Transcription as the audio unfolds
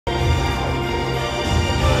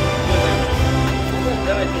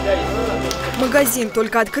Магазин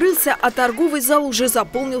только открылся, а торговый зал уже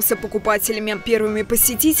заполнился покупателями. Первыми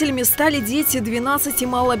посетителями стали дети 12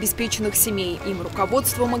 малообеспеченных семей. Им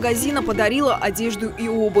руководство магазина подарило одежду и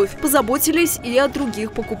обувь. Позаботились и о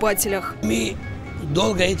других покупателях. Мы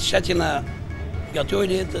долго и тщательно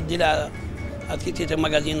готовили это для открытия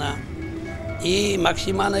магазина. И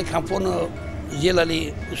максимально комфортно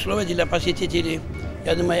сделали условия для посетителей.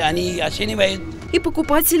 Я думаю, они оценивают. И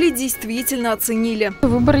покупатели действительно оценили.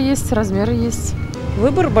 Выбор есть, размеры есть.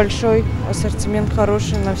 Выбор большой, ассортимент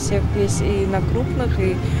хороший на всех есть, и на крупных,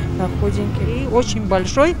 и на худеньких. И очень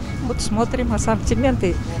большой. Вот смотрим,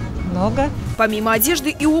 ассортименты много. Помимо одежды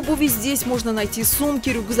и обуви здесь можно найти сумки,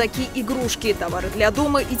 рюкзаки, игрушки, товары для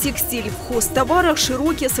дома и текстиль. В хозтоварах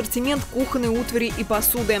широкий ассортимент кухонной утвари и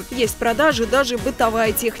посуды. Есть в продаже даже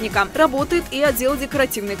бытовая техника. Работает и отдел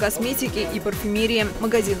декоративной косметики и парфюмерии.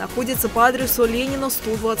 Магазин находится по адресу Ленина,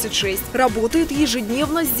 126. Работает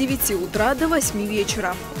ежедневно с 9 утра до 8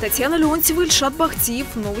 вечера. Татьяна Леонтьева, Ильшат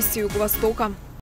Бахтиев. Новости Юго-Востока.